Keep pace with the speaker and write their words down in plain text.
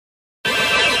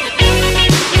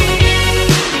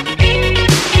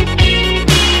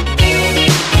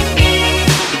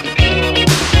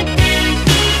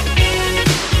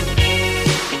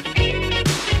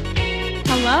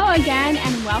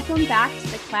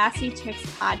Classy Chicks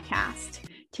podcast.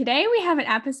 Today we have an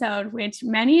episode which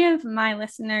many of my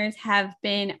listeners have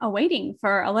been awaiting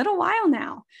for a little while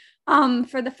now.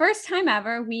 For the first time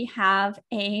ever, we have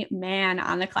a man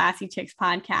on the Classy Chicks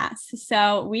podcast.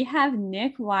 So we have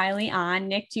Nick Wylie on.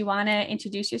 Nick, do you want to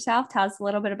introduce yourself? Tell us a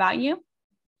little bit about you.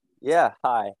 Yeah,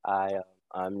 hi.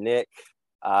 I'm Nick.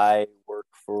 I work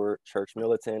for Church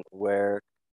Militant, where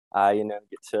I,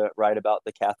 get to write about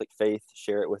the Catholic faith,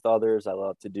 share it with others. I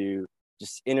love to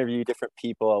just interview different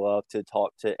people. I love to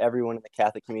talk to everyone in the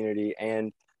Catholic community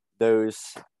and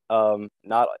those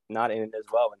not in it as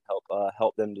well, and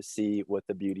help them to see what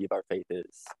the beauty of our faith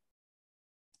is.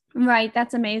 Right.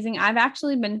 That's amazing. I've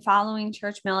actually been following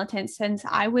Church Militant since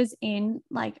I was in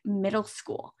middle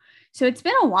school. So it's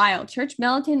been a while. Church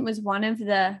Militant was one of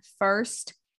the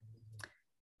first,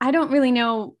 I don't really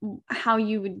know how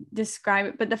you would describe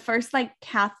it, but the first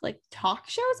Catholic talk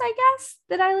shows, I guess,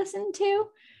 that I listened to.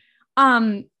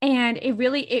 And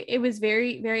it was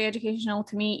very, very educational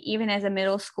to me, even as a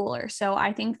middle schooler. So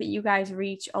I think that you guys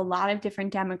reach a lot of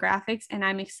different demographics, and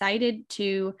I'm excited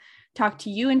to talk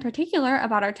to you in particular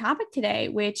about our topic today,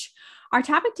 which our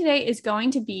topic today is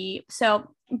going to be,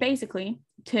 so basically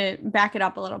to back it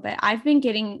up a little bit, I've been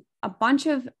getting a bunch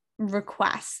of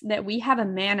requests that we have a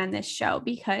man on this show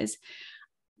because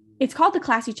it's called the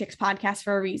Classy Chicks podcast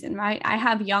for a reason, right? I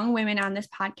have young women on this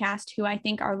podcast who I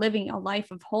think are living a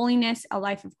life of holiness, a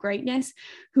life of greatness,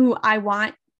 who I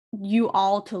want you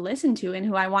all to listen to and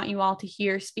who I want you all to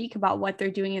hear speak about what they're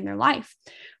doing in their life.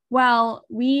 Well,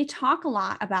 we talk a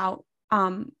lot about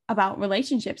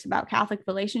relationships, about Catholic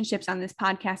relationships on this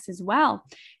podcast as well.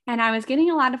 And I was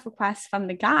getting a lot of requests from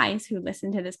the guys who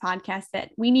listen to this podcast that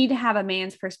we need to have a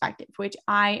man's perspective, which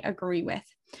I agree with.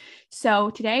 So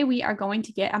today we are going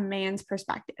to get a man's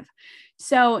perspective.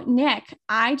 So Nick,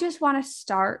 I just want to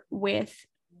start with,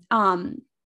 could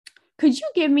you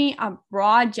give me a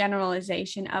broad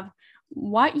generalization of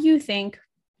what you think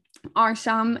are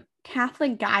some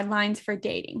Catholic guidelines for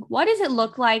dating? What does it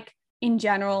look like in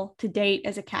general to date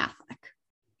as a Catholic?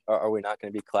 Are we not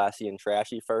going to be classy and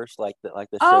trashy first, like the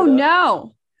Oh show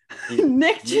no.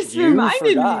 Nick just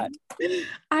reminded me.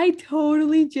 I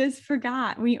totally just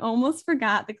forgot. We almost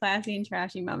forgot the classy and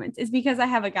trashy moments. It's because I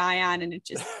have a guy on and it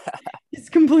just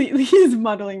completely is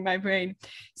muddling my brain.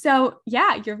 So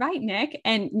yeah, you're right, Nick.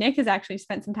 And Nick has actually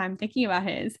spent some time thinking about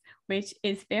his, which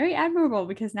is very admirable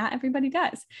because not everybody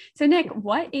does. So Nick,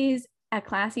 what is a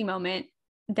classy moment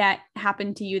that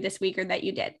happened to you this week or that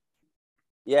you did?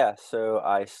 Yeah, so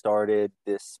I started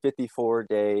this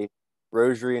 54-day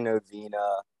rosary novena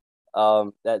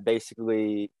that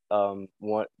basically a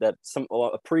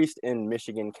priest in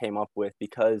Michigan came up with,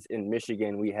 because in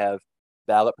Michigan we have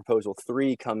ballot proposal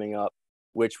 3 coming up,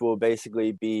 which will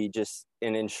basically be just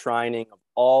an enshrining of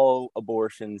all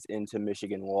abortions into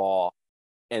Michigan law.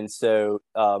 And so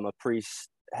a priest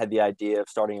had the idea of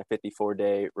starting a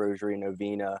 54-day rosary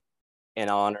novena in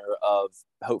honor of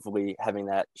hopefully having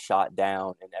that shot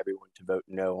down and everyone to vote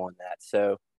no on that.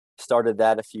 So started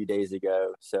that a few days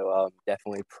ago. So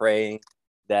definitely praying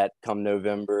that come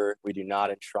November, we do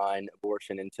not enshrine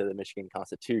abortion into the Michigan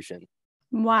Constitution.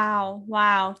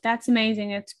 Wow. That's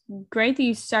amazing. It's great that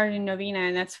you started a novena,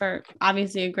 and that's for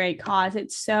obviously a great cause.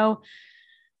 It's so,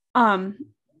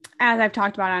 as I've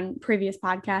talked about on previous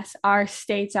podcasts, our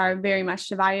states are very much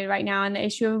divided right now on the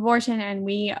issue of abortion, and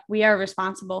we are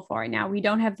responsible for it now. We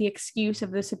don't have the excuse of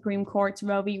the Supreme Court's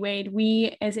Roe v. Wade.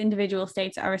 We as individual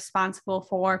states are responsible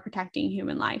for protecting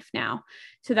human life now.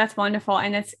 So that's wonderful.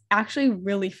 And it's actually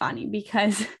really funny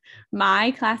because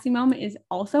my classy moment is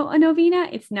also a novena.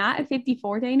 It's not a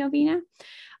 54-day novena,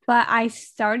 but I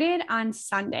started on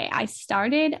Sunday. I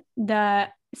started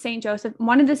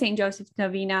one of the St. Joseph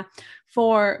novena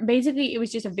for basically, it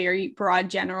was just a very broad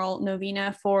general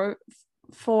novena for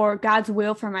God's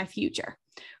will for my future.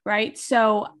 Right.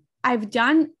 So I've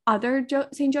done other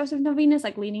St. Joseph novenas,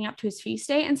 like leading up to his feast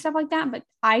day and stuff like that. But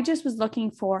I just was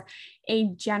looking for a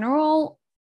general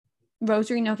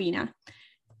rosary novena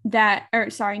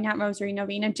not rosary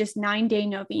novena, just 9-day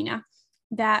novena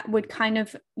that would kind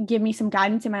of give me some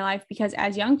guidance in my life, because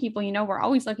as young people, we're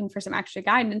always looking for some extra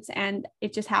guidance. And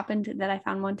it just happened that I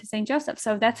found one to St. Joseph.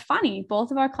 So that's funny.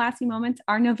 Both of our classy moments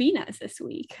are novenas this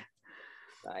week.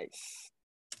 Nice.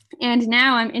 And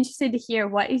now I'm interested to hear,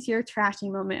 what is your trashy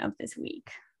moment of this week?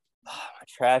 My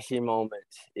trashy moment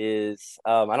is,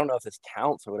 I don't know if this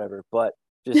counts or whatever, but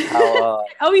just how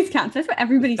it always counts. That's what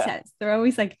everybody says. They're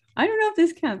always like, I don't know if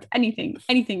this counts.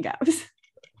 Anything goes.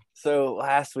 So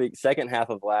last week, second half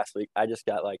of last week, I just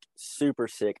got super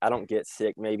sick. I don't get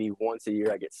sick. Maybe once a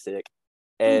year I get sick.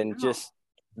 And just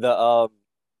how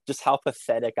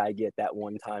pathetic I get that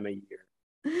one time a year.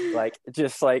 like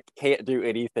just like can't do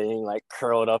anything, like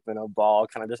curled up in a ball,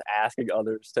 kind of just asking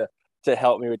others to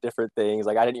help me with different things.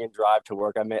 Like I didn't even drive to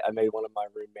work. I made one of my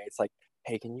roommates like,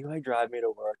 hey, can you like drive me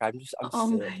to work? I'm Oh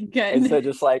sick. my And goodness.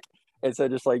 so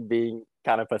just like being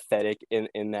kind of pathetic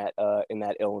in that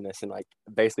illness, and like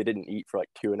basically didn't eat for like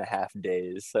 2.5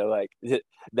 days. So like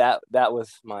that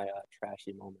was my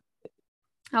trashy moment.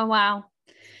 Oh wow.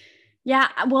 Yeah,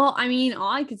 well, I mean,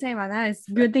 all I can say about that is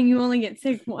good thing you only get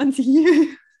sick once a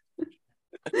year.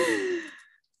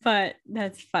 But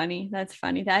that's funny. That's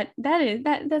funny. That's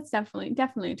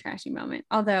definitely a trashy moment.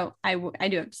 Although I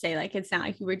do have to say, like, it's not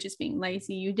like you were just being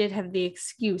lazy. You did have the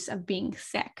excuse of being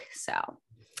sick. So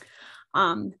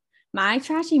um my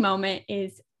trashy moment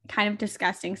is kind of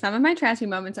disgusting. Some of my trashy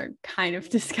moments are kind of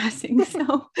disgusting.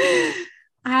 So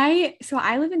I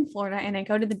live in Florida and I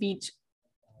go to the beach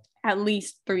at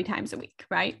least 3 times a week,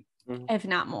 right? Mhm. If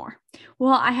not more.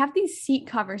 Well, I have these seat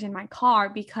covers in my car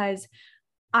because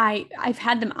I've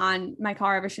had them on my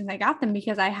car ever since I got them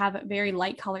because I have very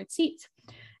light colored seats.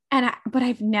 But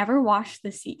I've never washed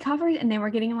the seat covers and they were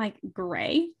getting like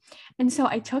gray. And so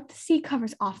I took the seat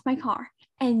covers off my car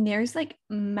and there's like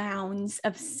mounds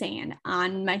of sand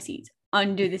on my seats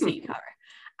under the seat cover.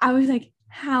 I was like,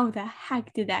 how the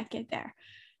heck did that get there?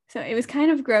 So it was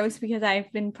kind of gross because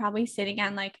I've been probably sitting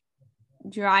on like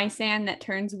dry sand that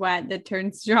turns wet, that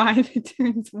turns dry, that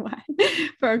turns wet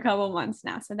for a couple months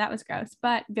now. So that was gross.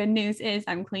 But good news is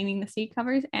I'm cleaning the seat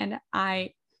covers and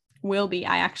I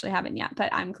actually haven't yet,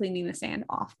 but I'm cleaning the sand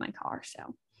off my car.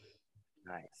 So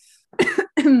Nice.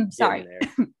 sorry. Getting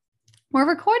there. We're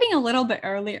recording a little bit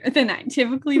earlier than I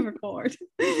typically record.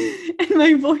 And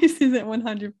my voice isn't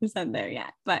 100% there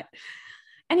yet. But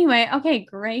anyway, okay,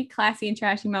 great, classy and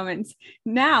trashy moments.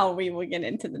 Now we will get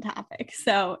into the topic.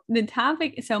 So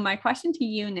my question to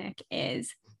you, Nick,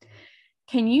 is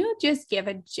can you just give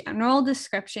a general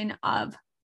description of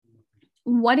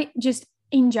what it just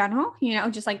in general,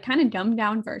 just like kind of dumbed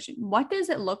down version. What does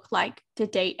it look like to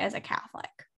date as a Catholic?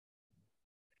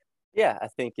 Yeah, I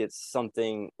think it's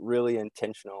something really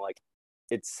intentional. Like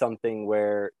it's something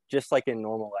where just like in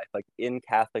normal life, like in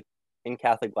Catholic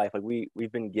life, like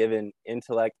we've been given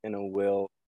intellect and a will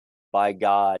by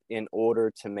God in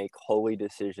order to make holy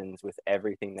decisions with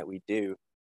everything that we do.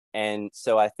 And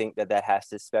so I think that has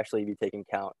to especially be taken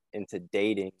account into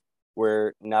dating,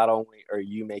 where not only are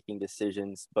you making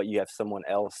decisions, but you have someone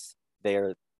else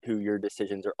there who your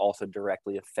decisions are also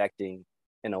directly affecting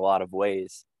in a lot of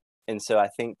ways. And so I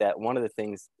think that one of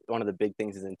the big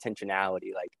things is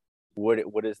intentionality. Like,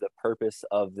 what is the purpose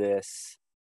of this?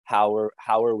 How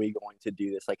are we going to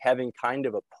do this? Like having kind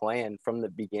of a plan from the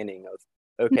beginning of,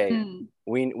 okay,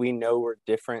 Mm-hmm. we know we're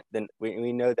different than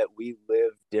we know that we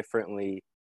live differently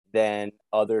than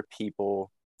other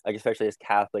people, like especially as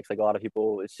Catholics. Like a lot of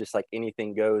people, it's just like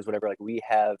anything goes, whatever. Like we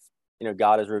have,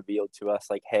 God has revealed to us,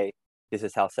 like, hey, this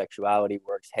is how sexuality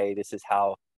works. Hey, this is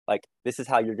how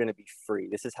you're going to be free.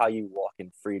 This is how you walk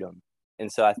in freedom. And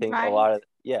so I think Right.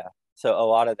 so a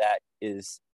lot of that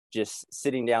is just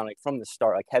sitting down like from the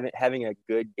start, like having a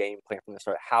good game plan from the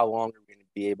start. How long are we going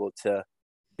to be able to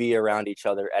be around each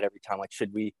other at every time? Like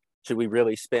should we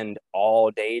really spend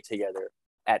all day together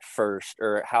at first,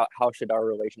 or how should our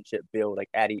relationship build like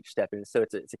at each step? And so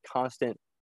it's a constant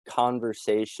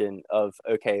conversation of,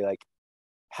 okay, like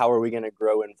how are we going to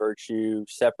grow in virtue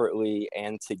separately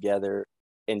and together,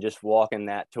 and just walk in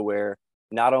that to where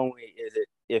not only is it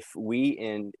if we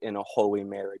end in a holy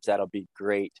marriage, that'll be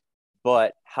great,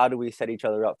 but how do we set each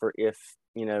other up for if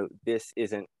this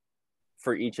isn't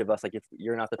for each of us? Like if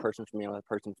you're not the person for me, I'm not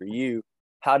the person for you.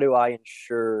 How do I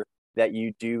ensure that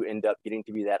you do end up getting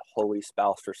to be that holy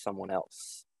spouse for someone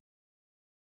else?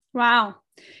 Wow.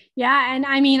 Yeah. And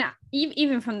I mean,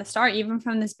 even from the start, even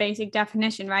from this basic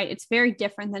definition, right? It's very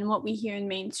different than what we hear in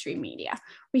mainstream media.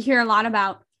 We hear a lot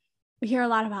about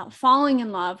falling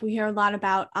in love. We hear a lot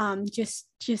about just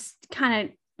kind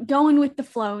of going with the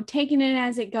flow, taking it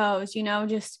as it goes,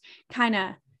 just kind of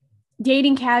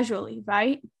dating casually,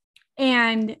 right?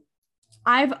 And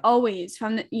I've always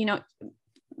from the,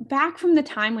 back from the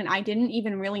time when I didn't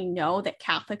even really know that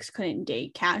Catholics couldn't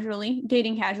date casually,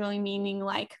 dating casually meaning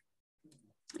like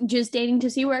just dating to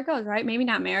see where it goes, right? Maybe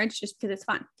not marriage, just because it's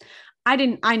fun. I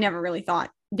never really thought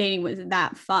dating was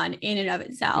that fun in and of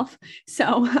itself.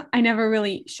 So I never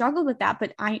really struggled with that.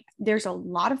 But there's a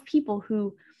lot of people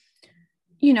who,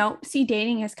 see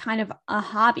dating as kind of a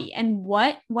hobby. And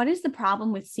what is the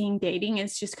problem with seeing dating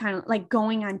as just kind of like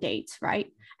going on dates,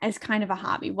 right? As kind of a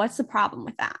hobby. What's the problem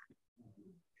with that?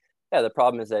 Yeah, the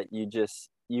problem is that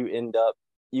you end up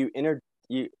you enter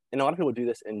and a lot of people do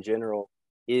this in general,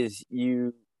 is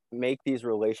you make these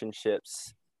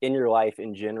relationships in your life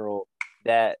in general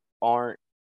that aren't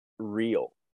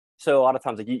real. So a lot of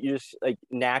times, like you just like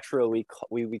naturally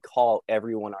we call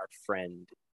everyone our friend.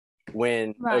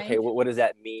 When okay, Right. what does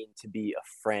that mean to be a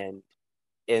friend?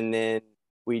 And then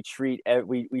we treat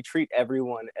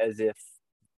everyone as if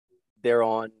they're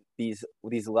on these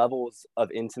levels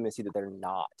of intimacy that they're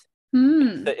not.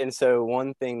 Hmm. And so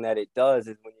one thing that it does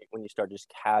is when you start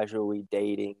just casually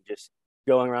dating, just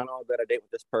going around, oh, I got to date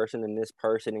with this person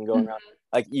and going around, Mhm.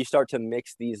 like you start to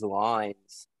mix these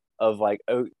lines of like,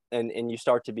 oh, and you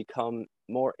start to become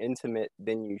more intimate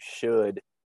than you should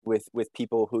with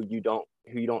people who you don't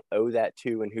owe that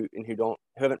to, and who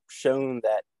haven't shown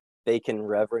that they can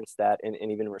reverence that and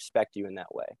even respect you in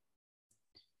that way.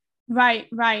 Right,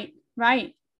 right,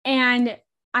 right. And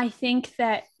I think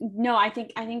that no, I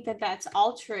think that that's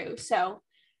all true. So,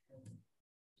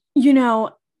 you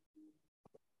know,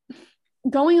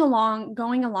 going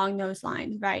along those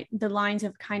lines, right? The lines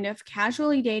of kind of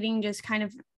casually dating, just kind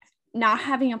of not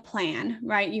having a plan,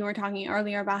 right? You were talking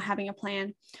earlier about having a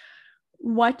plan.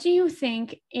 What do you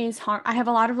think is harm? I have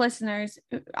a lot of listeners,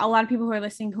 a lot of people who are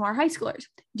listening who are high schoolers.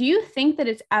 Do you think that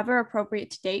it's ever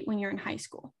appropriate to date when you're in high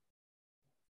school?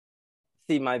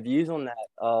 See, my views on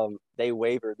that, they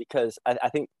waver because I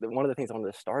think that one of the things I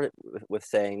wanted to start it with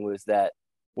saying was that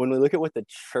when we look at what the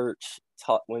church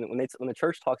taught, when the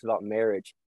church talks about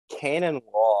marriage, canon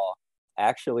law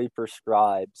actually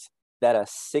prescribes that a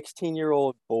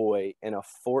 16-year-old boy and a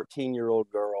 14-year-old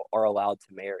girl are allowed to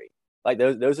marry. Like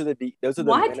those are the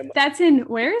What? minimum. That's in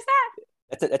where is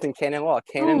that? That's in canon law.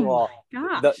 Oh Canon law,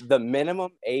 my gosh. the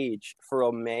minimum age for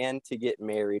a man to get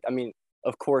married. I mean,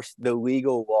 of course, the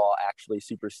legal law actually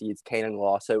supersedes canon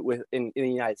law. So in the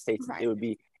United States, it Right. would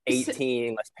be So, 18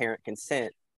 unless parent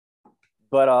consent.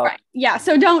 But right. Yeah.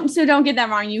 So don't get that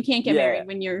wrong. You can't get yeah, married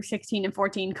when you're 16 and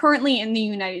 14 currently in the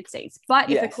United States. But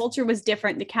if the yes, culture was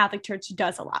different, the Catholic Church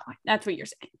does allow it. That's what you're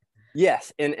saying.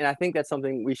 yes, and I think that's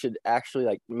something we should actually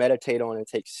like meditate on and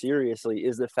take seriously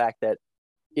is the fact that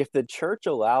if the church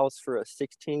allows for a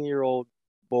 16-year-old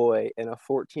boy and a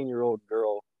 14-year-old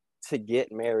girl to get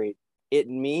married, it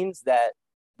means that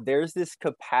there's this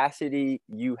capacity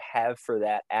you have for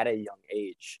that at a young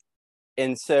age.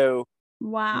 And so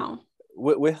Wow.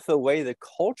 with the way the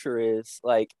culture is,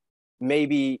 like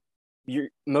maybe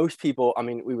most people, I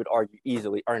mean, we would argue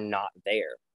easily are not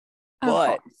there. Of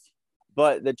But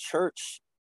course. the church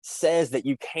says that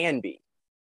you can be.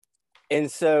 And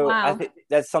so I Wow. think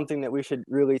that's something that we should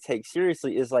really take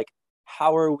seriously is like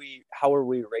how are we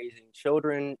raising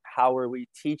children? How are we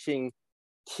teaching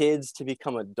kids to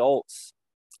become adults?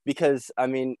 Because I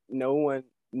mean, no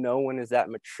one is that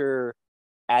mature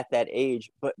at that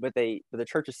age, but the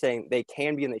church is saying they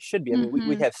can be and they should be. I mean, we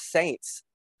Mm-hmm. have saints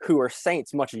who are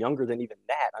saints much younger than even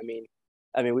that.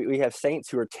 We have saints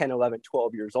who are 10, 11,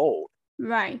 12 years old.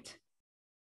 Right.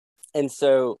 And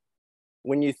so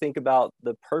when you think about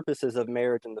the purposes of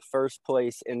marriage in the first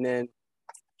place, and then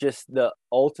just the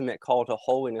ultimate call to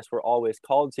holiness we're always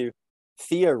called to,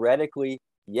 theoretically,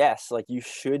 yes, like you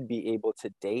should be able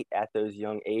to date at those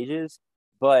young ages.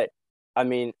 But I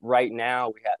mean, right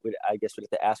now I guess we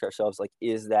have to ask ourselves, like,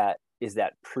 is that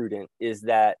prudent? Is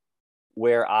that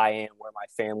where I am, where my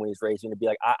family is raised me to be?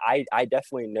 Like, I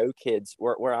definitely know kids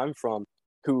where I'm from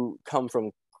who come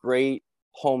from great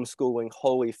homeschooling,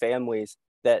 holy families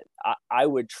that I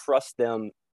would trust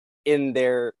them in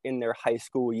their high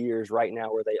school years right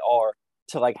now where they are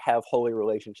to like have holy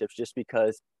relationships just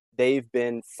because they've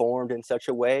been formed in such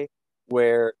a way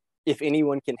where if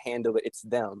anyone can handle it, it's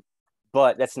them.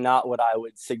 But that's not what I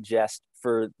would suggest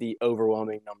for the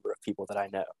overwhelming number of people that I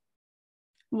know.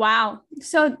 Wow.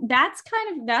 So that's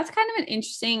kind of an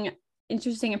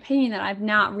interesting opinion that I've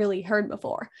not really heard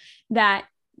before. That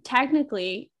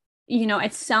technically,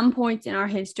 at some points in our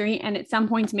history and at some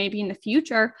points maybe in the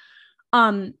future,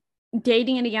 um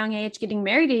dating at a young age, getting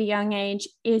married at a young age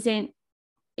isn't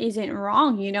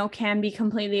wrong, can be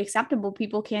completely acceptable.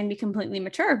 People can be completely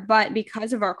mature, but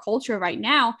because of our culture right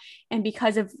now, and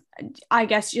because of, I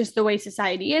guess, just the way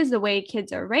society is, the way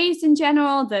kids are raised in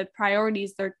general, the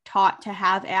priorities they're taught to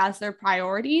have as their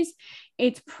priorities,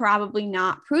 it's probably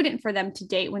not prudent for them to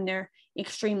date when they're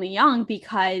extremely young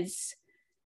because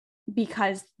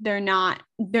they're not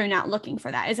looking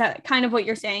for that. Is that kind of what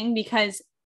you're saying? Because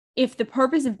if the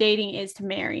purpose of dating is to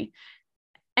marry,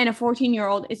 and a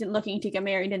 14-year-old isn't looking to get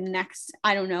married in the next,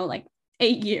 I don't know, like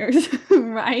 8 years,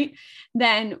 right?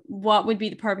 Then what would be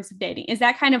the purpose of dating? Is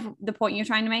that kind of the point you're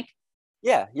trying to make?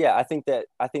 Yeah, I think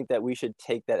that we should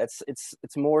take that.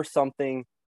 It's more something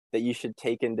that you should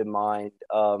take into mind.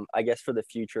 I guess for the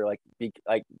future, like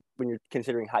when you're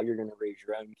considering how you're going to raise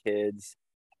your own kids,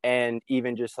 and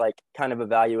even just like kind of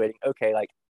evaluating, okay, like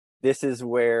this is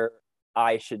where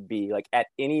I should be. Like at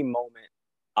any moment,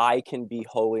 I can be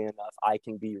holy enough, I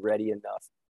can be ready enough,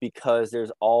 because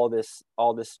there's all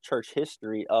this church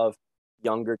history of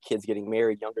younger kids getting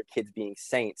married, younger kids being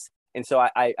saints. And so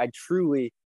I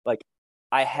truly like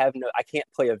I can't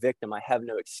play a victim. I have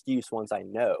no excuse once I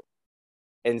know.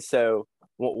 And so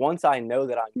once I know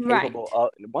that Right.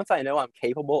 once I know I'm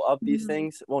capable of these Mhm.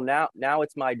 things, well, now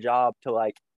it's my job to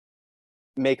like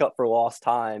make up for lost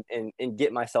time and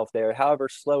get myself there, however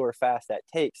slow or fast that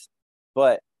takes.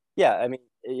 But yeah, I mean,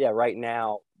 yeah, right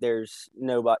now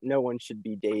no one should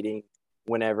be dating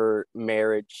whenever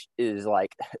marriage is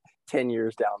like 10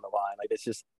 years down the line. Like it's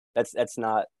just that's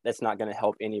not going to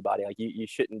help anybody. Like you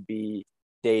shouldn't be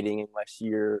dating unless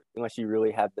you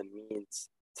really have the means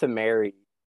to marry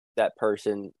that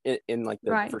person in like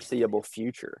the Right. foreseeable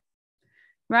future.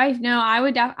 Right. No, I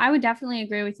would definitely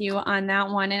agree with you on that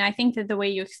one. And I think that the way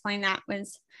you explained that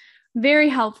was very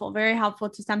helpful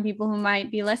to some people who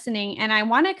might be listening. And I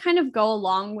want to kind of go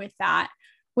along with that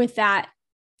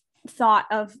thought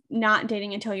of not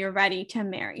dating until you're ready to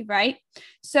marry, right?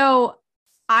 So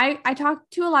I talk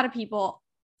to a lot of people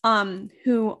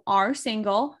who are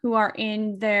single, who are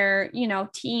in their,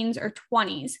 teens or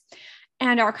 20s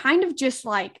and are kind of just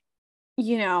like,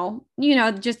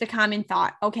 just the common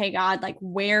thought, okay, God, like,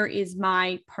 where is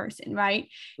my person, right?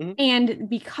 Mhm. And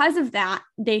because of that,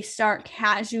 they start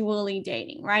casually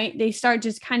dating, right? They start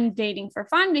just kind of dating for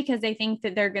fun because they think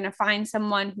that they're going to find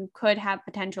someone who could have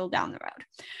potential down the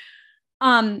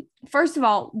road. First of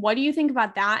all, what do you think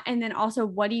about that? And then also,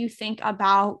 what do you think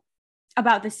about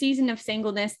the season of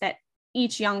singleness that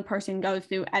each young person goes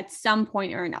through at some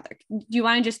point or another? Do you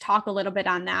want to just talk a little bit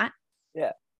on that?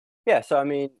 Yeah. Yeah, so I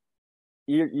mean,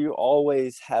 you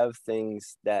always have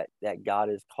things that God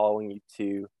is calling you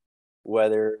to,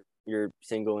 whether you're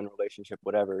single, in a relationship,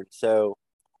 whatever. So,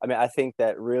 I mean, I think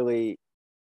that really,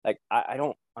 like, I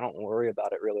don't worry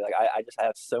about it really. Like, I just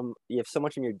have you have so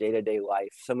much in your day to day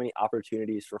life, so many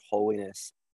opportunities for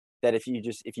holiness, that if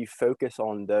you focus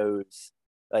on those,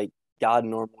 like, God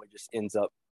normally just ends up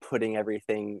putting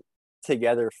everything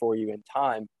together for you in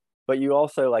time. But you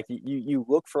also like you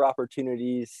look for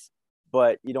opportunities,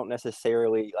 but you don't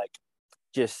necessarily like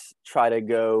just try to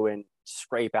go and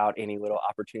scrape out any little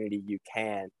opportunity you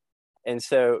can.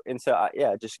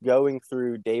 Yeah, just going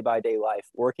through day by day life,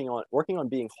 working on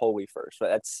being holy first.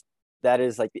 But that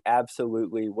is like the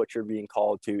absolutely what you're being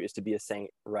called to, is to be a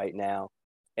saint right now.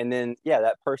 And then yeah,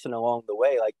 that person along the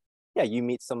way, like yeah, you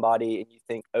meet somebody and you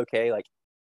think, okay, like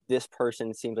this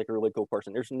person seems like a really cool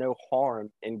person. There's no harm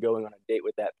in going on a date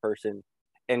with that person,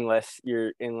 unless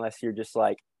you're just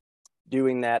like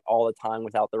doing that all the time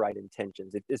without the right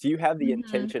intentions. If you have the Mm-hmm.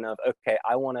 intention of, okay,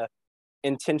 I want to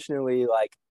intentionally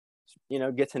like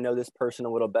get to know this person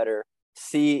a little better,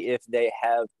 see if they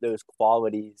have those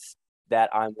qualities that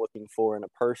I'm looking for in a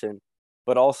person,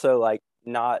 but also like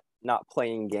not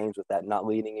playing games with that, not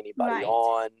leading anybody Right.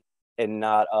 on, and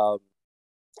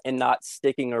not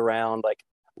sticking around. Like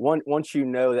once you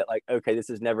know that, like, okay, this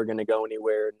is never going to go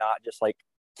anywhere, not just like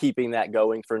keeping that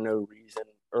going for no reason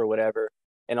or whatever.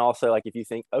 And also, like, if you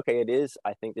think, okay, it is,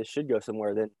 I think this should go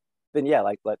somewhere, then yeah,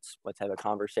 like let's have a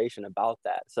conversation about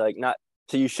that. So like not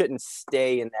so you shouldn't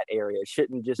stay in that area. It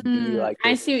shouldn't just be like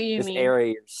I see what you this mean.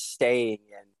 area you're staying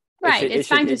in. Right. It's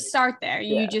fine to It start there.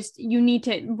 Yeah. You need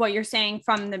to, what you're saying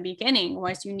from the beginning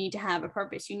was you need to have a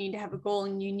purpose, you need to have a goal,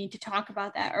 and you need to talk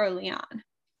about that early on.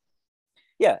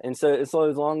 Yeah, and so as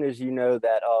long as you know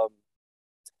that,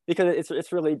 because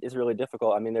it's really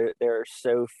difficult. I mean, there are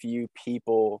so few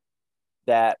people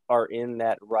that are in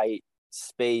that right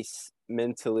space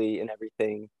mentally and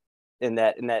everything, and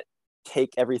that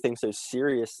take everything so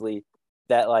seriously,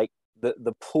 that like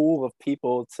the pool of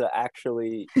people to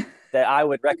actually that I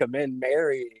would recommend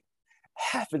marrying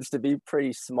happens to be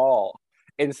pretty small.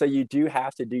 And so you do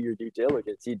have to do your due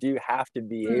diligence. You do have to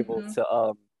be able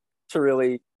Mm-hmm. to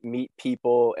really meet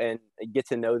people and get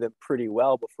to know them pretty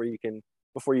well before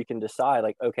you can decide,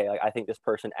 like, okay, like I think this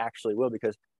person actually will.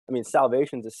 Because I mean,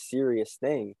 salvation's a serious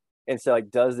thing. And so like,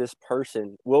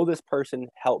 will this person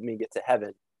help me get to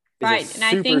heaven, is a Right.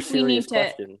 And super serious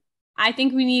question. I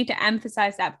think we need to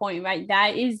emphasize that point, right?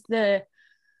 That is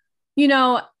you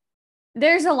know,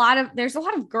 there's a lot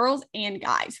of girls and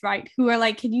guys, right? Who are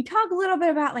like, can you talk a little bit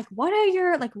about like what are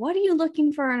you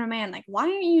looking for in a man? Like, why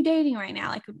aren't you dating right now?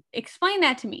 Like, explain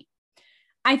that to me.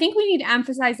 I think we need to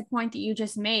emphasize the point that you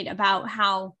just made about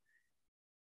how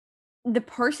the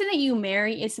person that you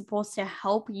marry is supposed to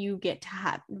help you get to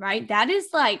heaven, right? That is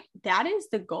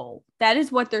the goal. That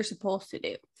is what they're supposed to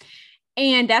do.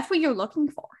 And that's what you're looking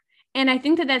for. And I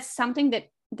think that that's something that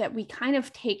that we kind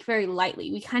of take very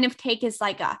lightly. We kind of take as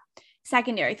like a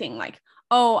secondary thing, like,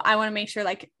 oh, I want to make sure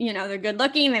like, they're good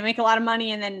looking, they make a lot of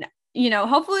money. And then,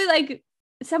 hopefully like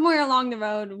somewhere along the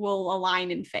road we'll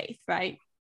align in faith, right?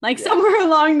 Like somewhere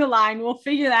along the line, we'll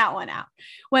figure that one out.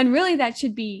 When really that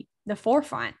should be the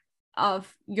forefront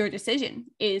of your decision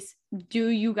is, do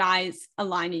you guys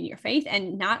align in your faith?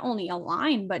 And not only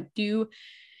align, but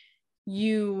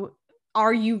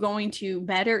are you going to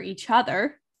better each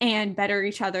other and better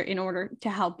each other in order to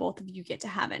help both of you get to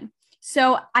heaven?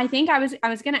 So I think I was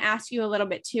going to ask you a little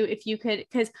bit too, if you could,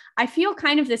 because I feel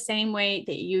kind of the same way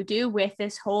that you do with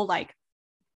this whole like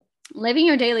living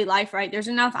your daily life, right? There's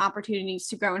enough opportunities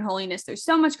to grow in holiness. There's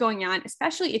so much going on,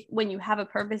 especially when you have a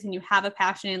purpose and you have a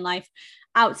passion in life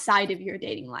outside of your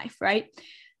dating life, right?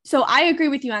 So I agree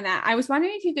with you on that. I was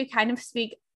wondering if you could kind of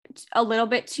speak a little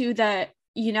bit to the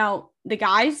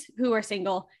guys who are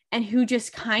single and who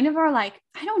just kind of are like,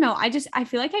 I don't know. I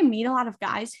feel like I meet a lot of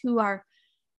guys who are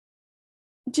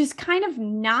just kind of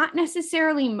not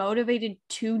necessarily motivated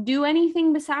to do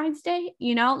anything besides date,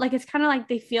 like it's kind of like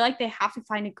they feel like they have to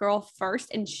find a girl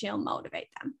first and she'll motivate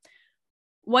them.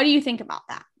 What do you think about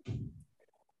that?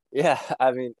 Yeah,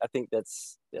 I mean, I think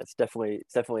that's definitely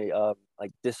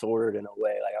like disordered in a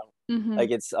way. Like I don't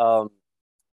like it's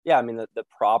yeah, I mean the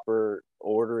proper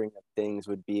ordering of things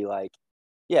would be like,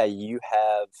 yeah, you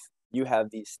have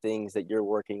these things that you're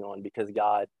working on because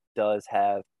God does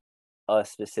have a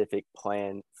specific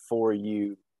plan for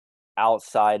you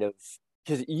outside of,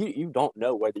 because you don't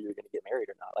know whether you're going to get married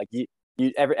or not. Like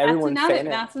everyone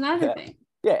that's another thing.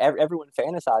 Yeah, everyone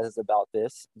fantasizes about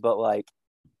this, but like,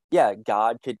 yeah,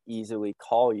 God could easily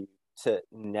call you to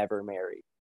never marry,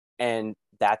 and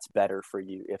that's better for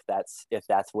you if that's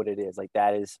what it is. Like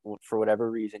that is, for whatever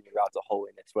reason, you're out to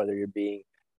holiness, whether you're being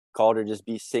called to just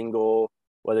be single,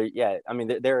 whether, yeah, I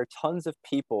mean there are tons of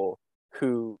people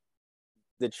who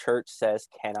the church says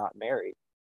cannot marry,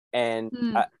 and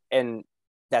and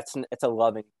it's a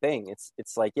loving thing.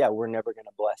 It's like, yeah, we're never going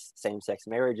to bless same-sex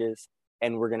marriages,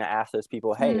 and we're going to ask those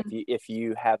people, hey, if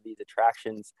you have these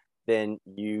attractions, then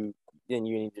you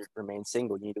need to remain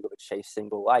single. You need to live a chaste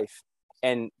single life.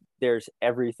 And there's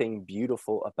everything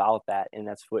beautiful about that, and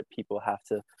that's what people have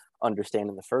to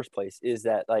understand in the first place, is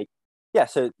that like, yeah,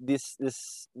 so this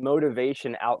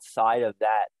motivation outside of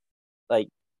that, like,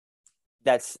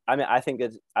 that's, I mean, I think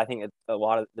a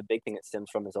lot of the big thing it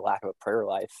stems from is a lack of a prayer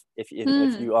life. If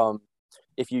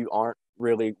you aren't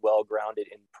really well grounded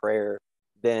in prayer,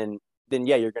 then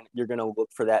yeah, you're gonna look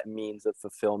for that means of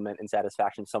fulfillment and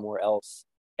satisfaction somewhere else.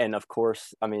 And of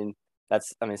course, I mean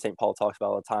St. Paul talks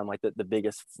about all the time, like the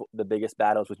biggest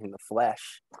battles between the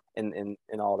flesh and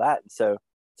all that. And so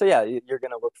yeah, you're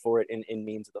gonna look for it in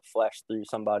means of the flesh through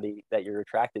somebody that you're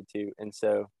attracted to. And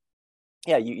so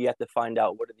yeah, you have to find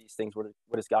out, what are these things? What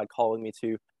is God calling me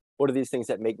to? What are these things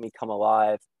that make me come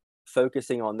alive?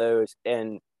 Focusing on those,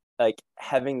 and like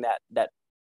having that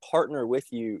partner with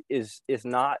you is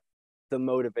not the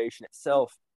motivation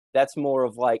itself. That's more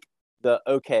of like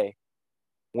okay,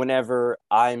 whenever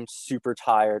I'm super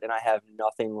tired and I have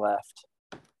nothing left,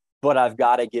 but I've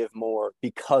got to give more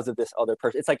because of this other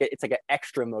person. It's like an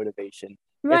extra motivation.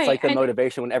 Right. It's like the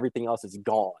motivation when everything else is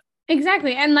gone.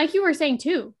 Exactly. And like you were saying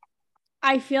too,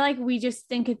 I feel like we just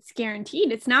think it's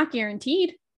guaranteed. It's not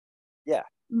guaranteed. Yeah.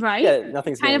 Right. Yeah,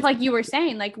 nothing's kind of like you were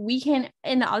saying, like we can,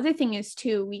 and the other thing is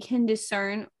too, we can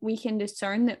discern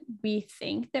that we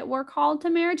think that we're called to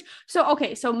marriage. So,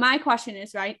 okay. So my question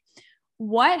is, right,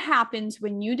 what happens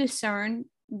when you discern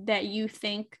that you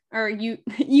think, or you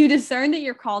discern that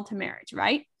you're called to marriage,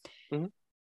 right? Mm-hmm.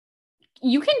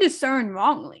 You can discern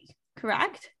wrongly,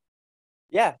 correct?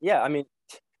 Yeah. I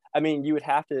mean, you would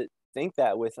have to think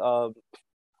that with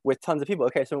tons of people.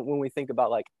 Okay, so when we think about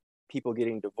like people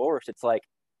getting divorced, it's like,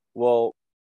 well,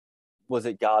 was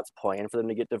it God's plan for them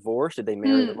to get divorced? Did they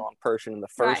marry the wrong person in the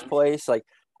first place? Like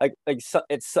so,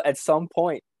 it's at some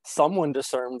point someone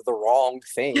discerned the wrong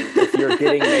thing if you're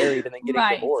getting married and then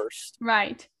getting divorced.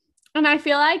 Right. And I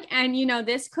feel like, and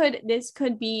this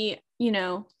could be,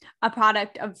 a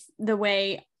product of the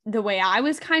way I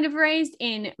was kind of raised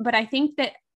in, but I think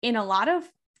that in a lot of,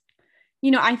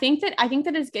 I think that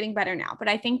it's getting better now, but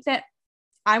I think that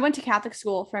I went to Catholic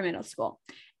school for middle school,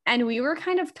 and we were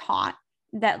kind of taught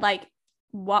that like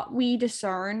what we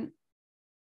discern,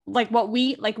 like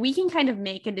we can kind of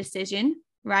make a decision,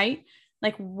 right?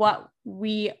 Like what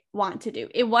we want to do.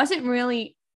 It wasn't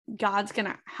really God's going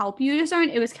to help you discern.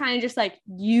 It was kind of just like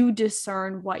you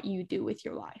discern what you do with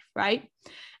your life, right?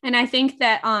 And I think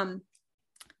that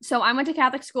so I went to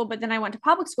Catholic school, but then I went to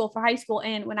public school for high school.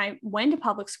 And when I went to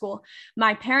public school,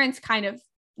 my parents kind of,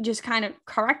 just kind of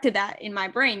corrected that in my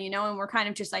brain, and we're kind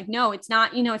of just like, no, it's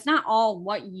not, it's not all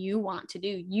what you want to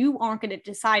do. You aren't going to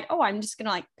decide, oh, I'm just going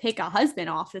to like pick a husband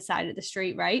off the side of the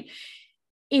street, right?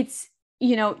 It's,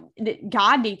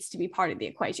 God needs to be part of the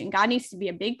equation. God needs to be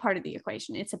a big part of the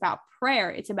equation. It's about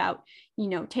prayer. It's about,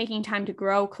 taking time to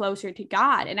grow closer to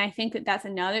God. And I think that that's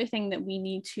another thing that we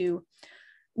need to,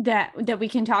 that we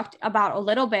can talk about a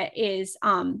little bit is,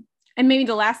 and maybe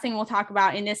the last thing we'll talk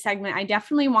about in this segment, I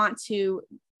definitely want to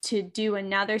do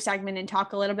another segment and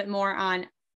talk a little bit more on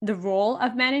the role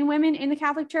of men and women in the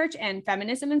Catholic Church and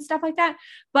feminism and stuff like that.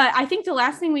 But I think the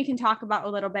last thing we can talk about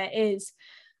a little bit is,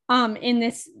 in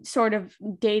this sort of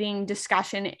dating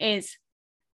discussion is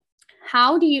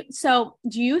do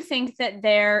you think that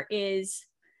there is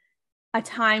a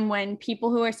time when people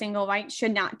who are single, right,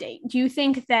 should not date? Do you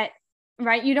think that,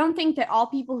 right, you don't think that all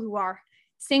people who are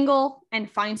single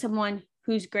and find someone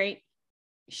who's great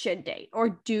should date?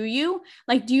 Or do you?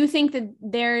 Like, do you think that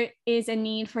there is a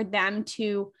need for them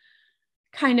to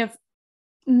kind of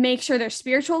make sure their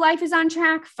spiritual life is on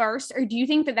track first? Or do you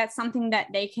think that that's something that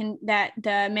that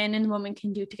the man and the woman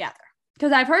can do together?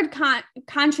 Because I've heard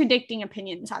contradicting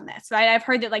opinions on this, right? I've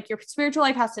heard that like your spiritual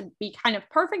life has to be kind of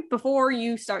perfect before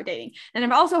you start dating. And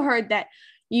I've also heard that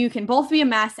you can both be a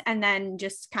mess and then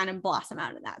just kind of blossom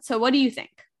out of that. So what do you think?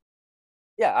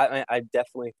 Yeah, I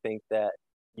definitely think that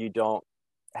you don't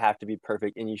have to be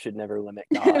perfect and you should never limit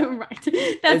God.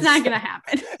 Right. That's not going to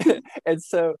happen. and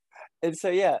so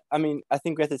yeah, I mean, I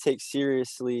think we have to take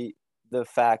seriously the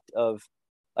fact of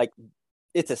like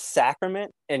it's a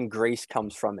sacrament and grace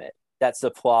comes from it that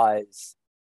supplies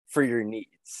for your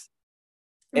needs.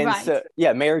 And right. so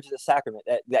yeah, marriage is a sacrament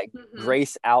that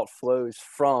grace outflows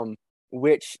from,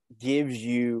 which gives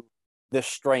you the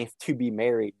strength to be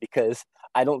married. Because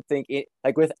I don't think it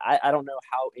like with I don't know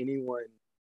how anyone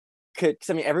could, 'cause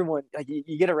I mean everyone, like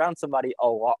you get around somebody a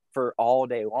lot for all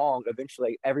day long,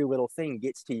 eventually every little thing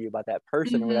gets to you about that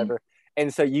person or whatever.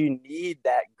 And so you need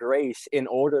that grace in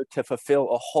order to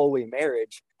fulfill a holy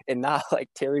marriage and not like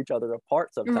tear each other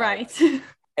apart sometimes. Right.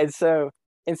 And so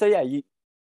yeah,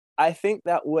 I think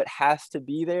that what has to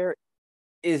be there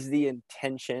is the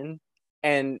intention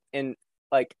and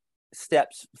like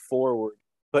steps forward,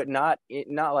 but not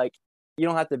like you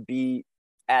don't have to be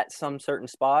at some certain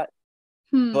spot,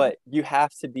 but you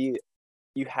have to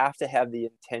have the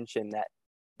intention that,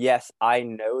 yes, I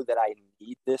know that I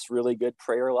need this really good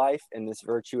prayer life and this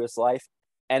virtuous life,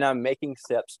 and I'm making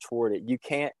steps toward it. You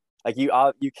can't like you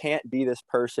can't be this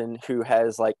person who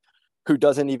has like who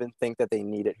doesn't even think that they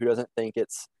need it, who doesn't think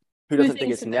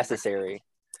it's necessary.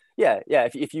 Yeah.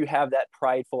 If you have that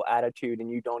prideful attitude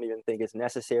and you don't even think it's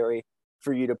necessary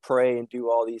for you to pray and do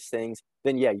all these things,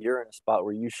 then yeah, you're in a spot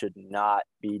where you should not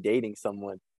be dating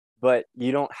someone. But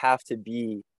you don't have to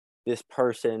be this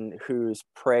person who's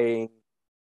praying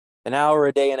an hour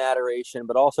a day in adoration,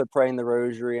 but also praying the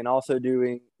rosary and also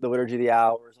doing the liturgy of the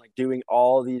hours, like doing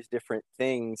all these different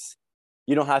things.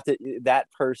 You don't have to, that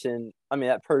person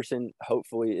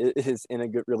hopefully is in a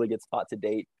really good spot to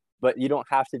date, but you don't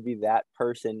have to be that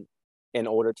person in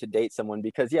order to date someone,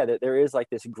 because yeah, there is like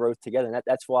this growth together. And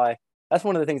that's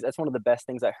one of the best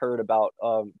things I heard about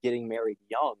getting married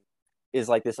young, is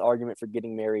like this argument for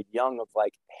getting married young of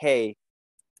like, hey,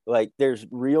 like there's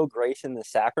real grace in the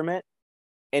sacrament.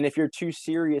 And if you're two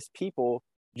serious people,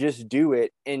 just do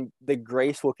it and the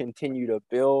grace will continue to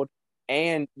build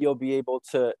and you'll be able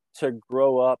to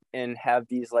grow up and have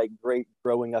these like great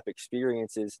growing up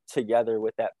experiences together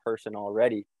with that person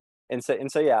already. And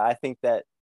so yeah, I think that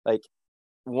like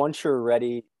once you're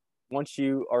ready, once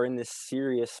you are in this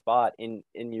serious spot and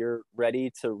you're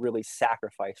ready to really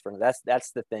sacrifice for them,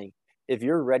 that's the thing. If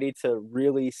you're ready to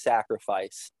really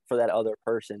sacrifice for that other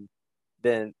person,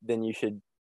 then you should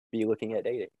be looking at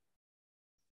dating.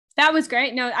 That was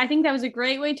great. No, I think that was a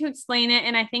great way to explain it.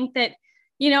 And I think that,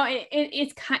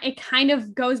 it kind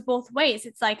of goes both ways.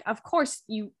 It's like, of course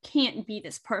you can't be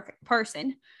this perfect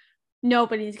person.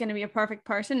 Nobody's going to be a perfect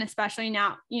person, especially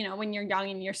now, when you're young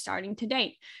and you're starting to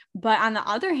date. But on the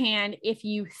other hand, if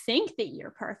you think that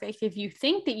you're perfect, if you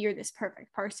think that you're this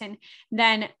perfect person,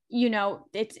 then,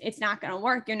 it's not going to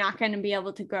work. You're not going to be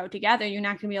able to grow together. You're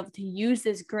not going to be able to use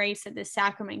this grace that this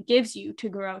sacrament gives you to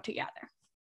grow together.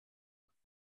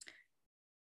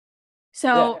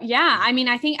 So yeah, I mean,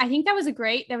 I think that was a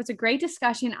great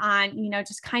discussion on,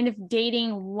 just kind of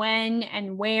dating when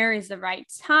and where is the right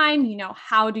time,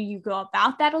 how do you go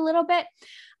about that a little bit.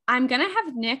 I'm going to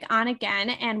have Nick on again.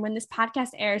 And when this podcast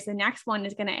airs, the next one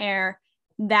is going to air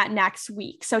that next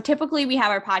week. So typically we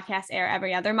have our podcast air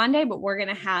every other Monday, but we're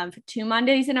going to have 2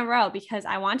 Mondays in a row because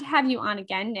I want to have you on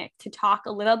again, Nick, to talk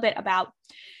a little bit about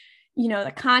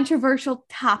the controversial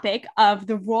topic of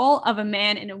the role of a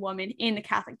man and a woman in the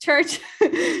Catholic Church.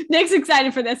 Nick's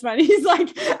excited for this one. He's like,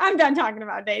 I'm done talking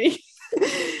about dating.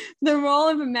 The role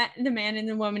of the man and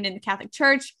the woman in the Catholic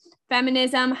Church,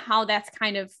 feminism, how that's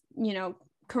kind of,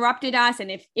 corrupted us.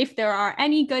 And if there are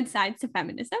any good sides to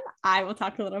feminism, I will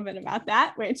talk a little bit about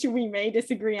that, which we may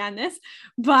disagree on this,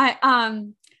 but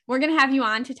we're going to have you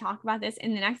on to talk about this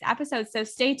in the next episode. So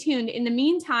stay tuned. In the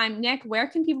meantime, Nick, where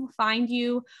can people find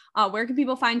you? Where can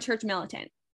people find Church Militant?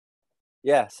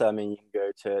 Yeah. So, you can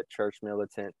go to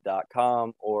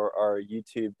churchmilitant.com or our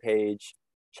YouTube page,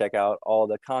 check out all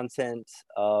the content.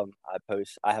 I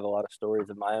have a lot of stories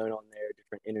of my own on there,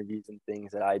 different interviews and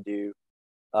things that I do.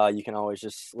 You can always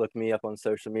just look me up on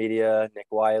social media, Nick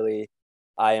Wylie.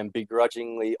 I am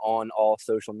begrudgingly on all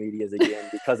social medias again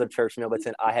because of Church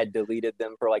Militant. I had deleted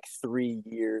them for like 3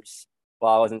 years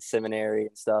while I was in seminary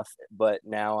and stuff, but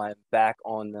now I'm back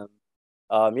on them.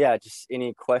 Just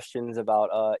any questions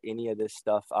about any of this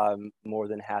stuff, I'm more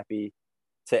than happy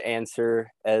to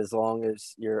answer as long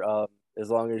as you're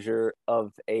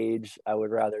of age. I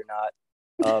would rather not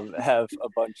have a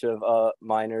bunch of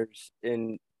minors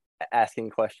in asking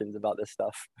questions about this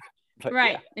stuff. But,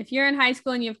 right. Yeah. If you're in high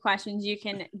school and you have questions, you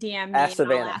can DM me Ask and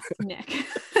Savannah. I'll ask Nick.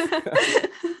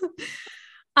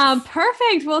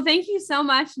 Perfect. Well, thank you so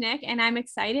much, Nick. And I'm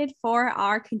excited for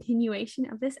our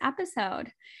continuation of this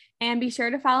episode. And be sure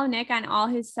to follow Nick on all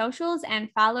his socials and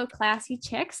follow Classy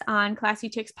Chicks on Classy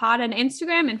Chicks Pod on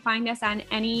Instagram and find us on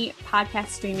any podcast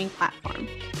streaming platform.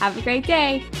 Have a great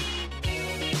day.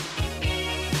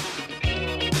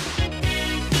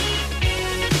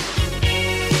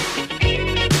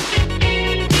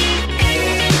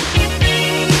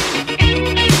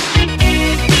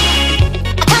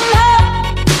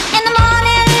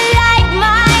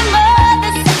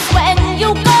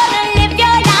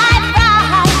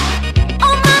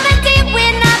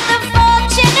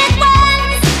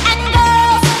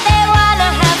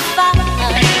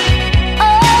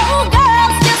 Oh,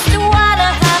 girls just wanna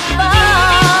have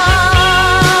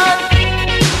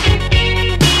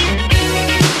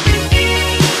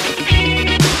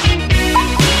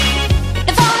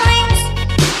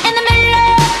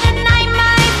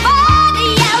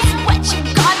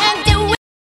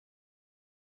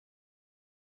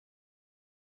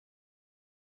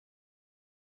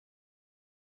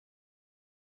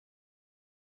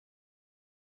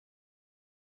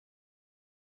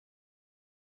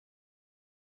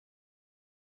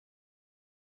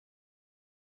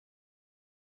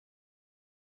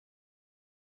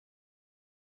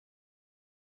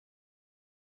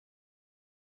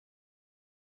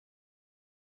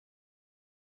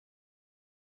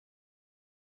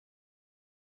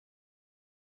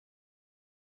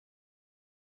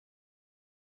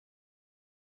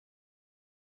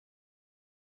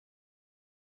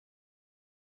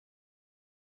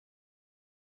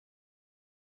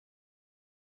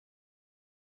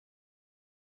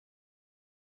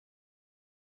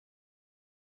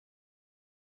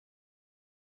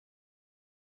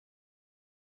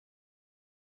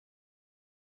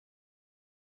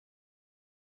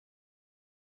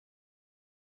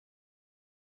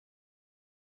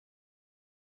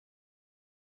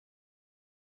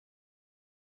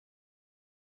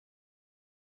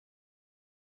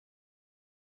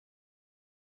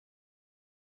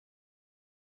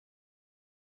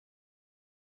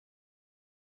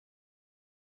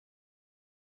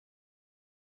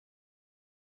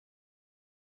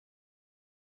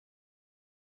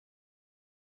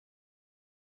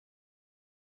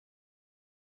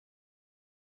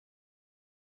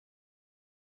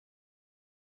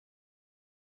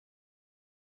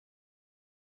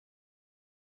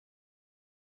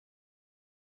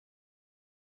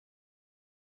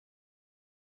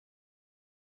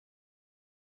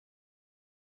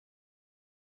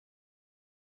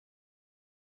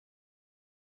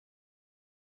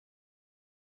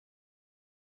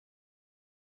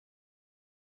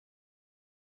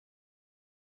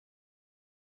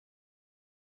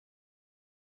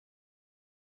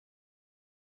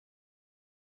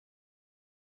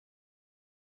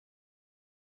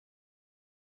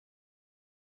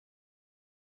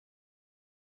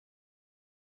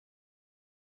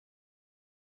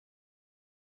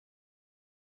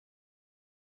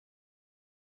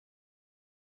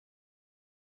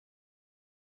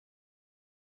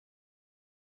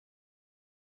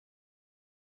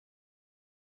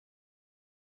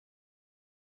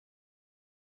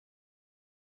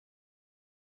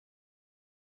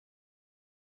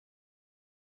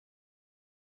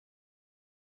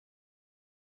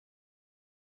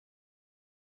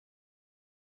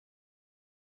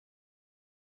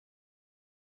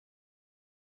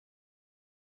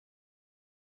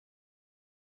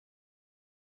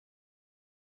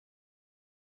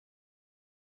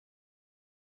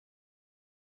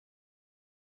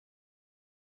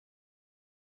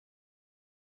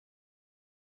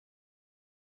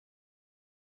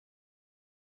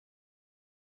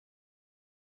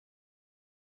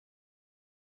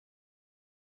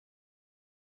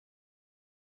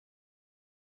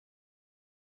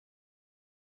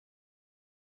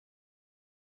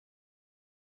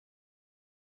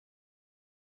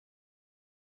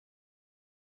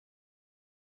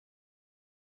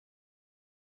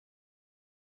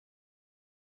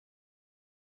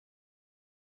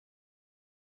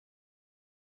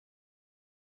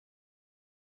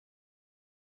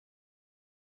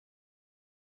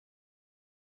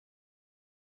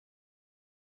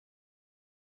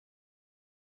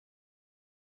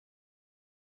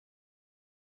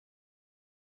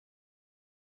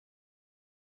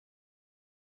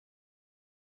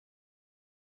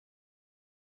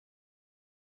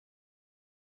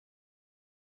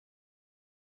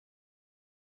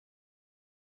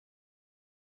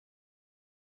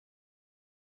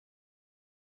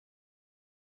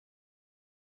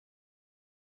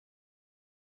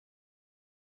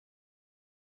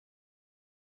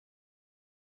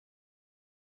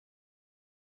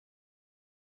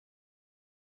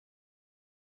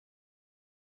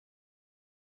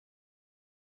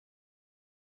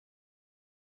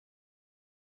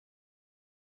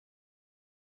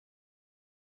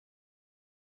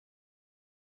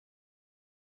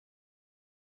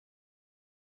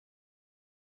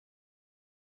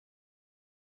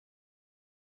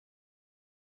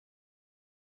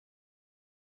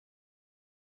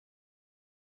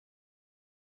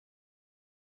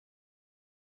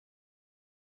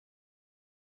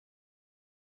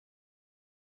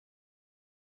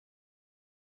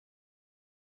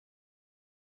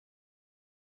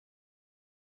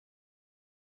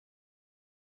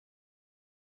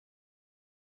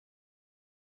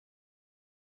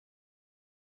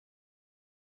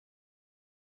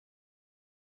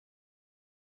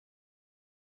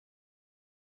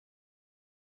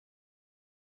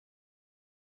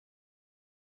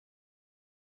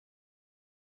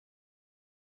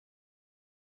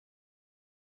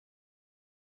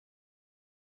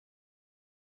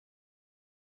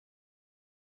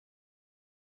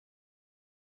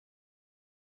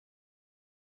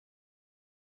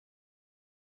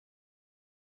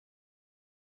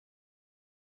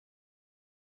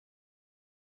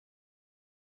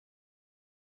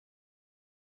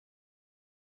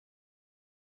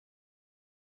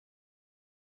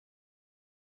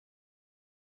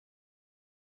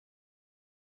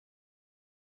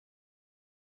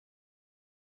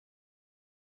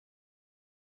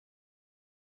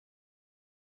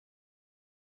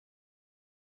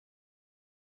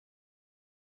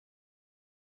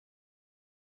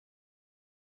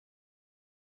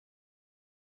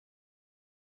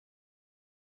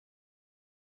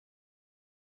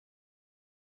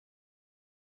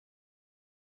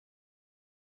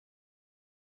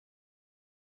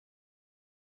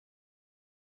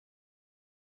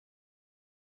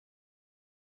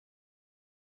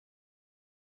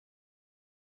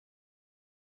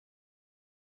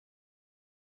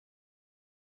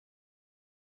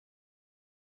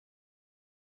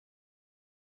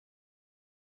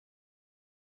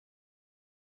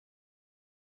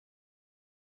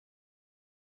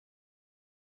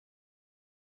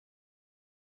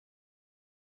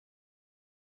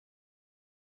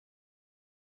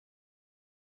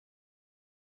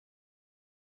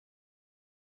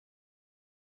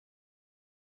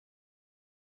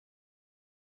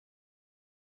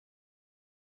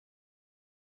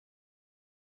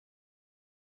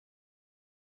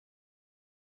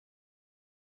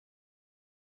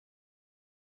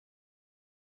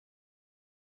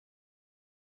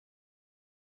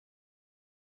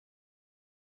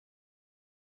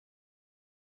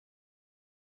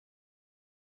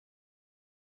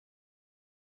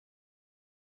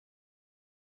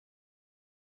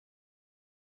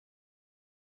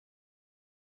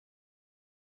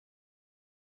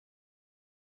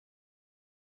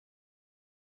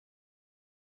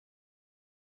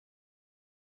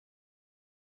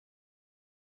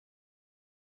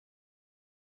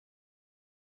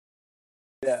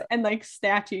Yeah. and like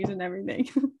statues and everything.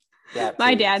 Yeah,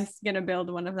 My please. dad's gonna build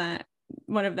one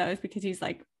of those because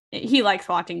he likes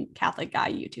watching Catholic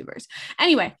guy YouTubers.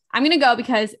 Anyway, I'm gonna go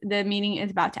because the meeting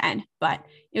is about to end. But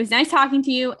it was nice talking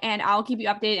to you, and I'll keep you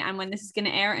updated on when this is gonna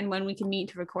air and when we can meet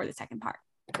to record the second part.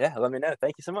 Yeah, let me know.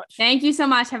 Thank you so much. Thank you so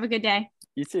much. Have a good day.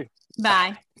 You too.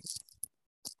 Bye.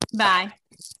 Bye.